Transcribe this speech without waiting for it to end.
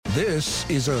This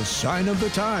is a Sign of the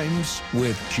Times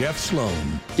with Jeff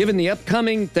Sloan. Given the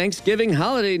upcoming Thanksgiving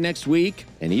holiday next week,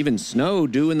 and even snow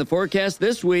due in the forecast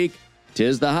this week,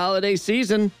 'tis the holiday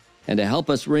season. And to help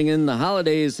us ring in the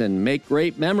holidays and make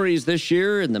great memories this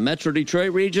year in the Metro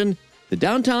Detroit region, the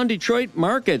Downtown Detroit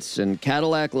Markets and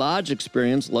Cadillac Lodge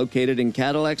experience located in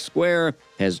Cadillac Square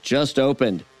has just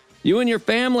opened. You and your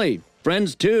family,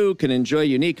 friends too, can enjoy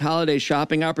unique holiday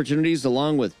shopping opportunities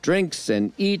along with drinks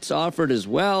and eats offered as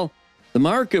well. The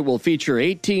market will feature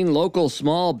 18 local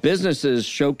small businesses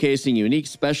showcasing unique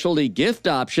specialty gift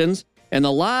options, and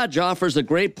the lodge offers a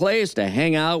great place to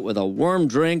hang out with a warm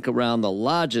drink around the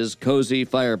lodge's cozy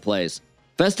fireplace.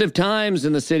 Festive times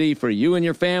in the city for you and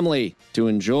your family to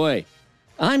enjoy.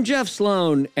 I'm Jeff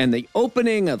Sloan, and the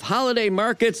opening of holiday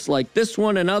markets like this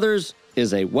one and others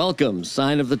is a welcome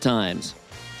sign of the times.